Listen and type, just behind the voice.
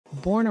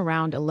Born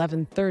around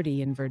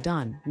 1130 in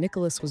Verdun,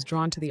 Nicholas was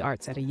drawn to the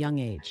arts at a young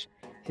age.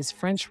 His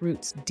French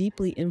roots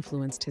deeply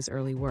influenced his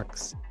early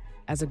works.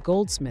 As a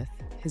goldsmith,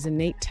 his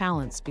innate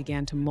talents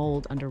began to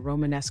mold under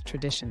Romanesque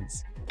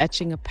traditions,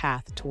 etching a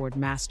path toward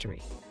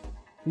mastery.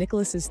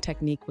 Nicholas's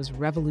technique was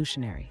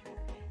revolutionary.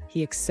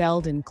 He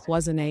excelled in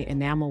cloisonné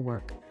enamel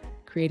work,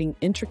 creating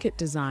intricate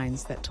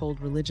designs that told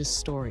religious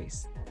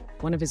stories.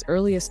 One of his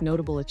earliest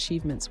notable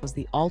achievements was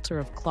the Altar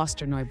of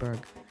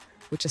Klosterneuburg,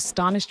 which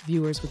astonished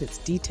viewers with its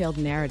detailed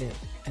narrative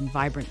and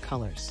vibrant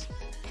colors.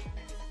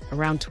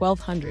 Around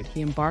 1200,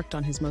 he embarked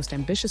on his most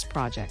ambitious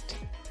project,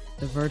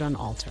 the Verdun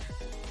Altar.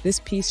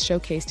 This piece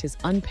showcased his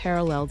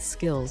unparalleled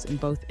skills in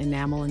both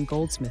enamel and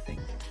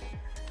goldsmithing.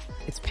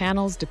 Its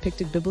panels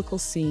depicted biblical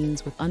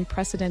scenes with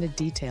unprecedented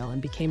detail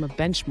and became a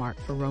benchmark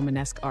for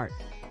Romanesque art.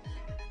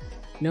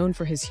 Known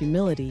for his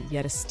humility,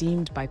 yet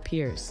esteemed by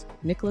peers,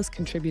 Nicholas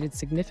contributed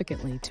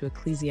significantly to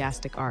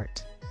ecclesiastic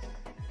art.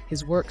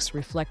 His works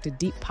reflected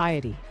deep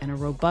piety and a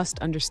robust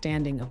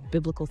understanding of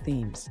biblical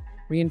themes,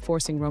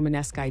 reinforcing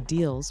Romanesque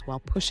ideals while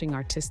pushing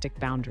artistic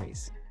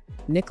boundaries.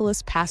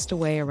 Nicholas passed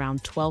away around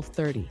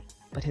 1230,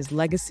 but his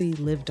legacy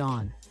lived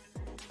on.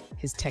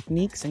 His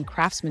techniques and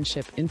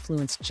craftsmanship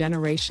influenced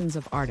generations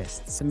of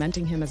artists,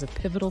 cementing him as a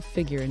pivotal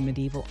figure in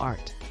medieval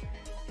art.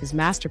 His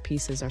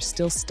masterpieces are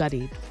still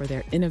studied for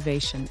their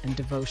innovation and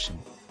devotion.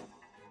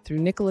 Through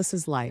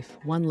Nicholas's life,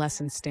 one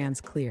lesson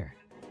stands clear.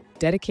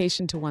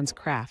 Dedication to one's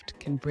craft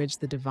can bridge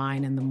the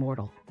divine and the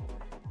mortal.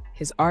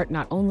 His art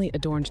not only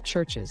adorned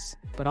churches,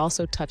 but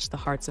also touched the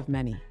hearts of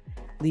many,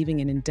 leaving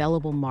an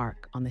indelible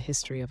mark on the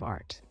history of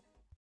art.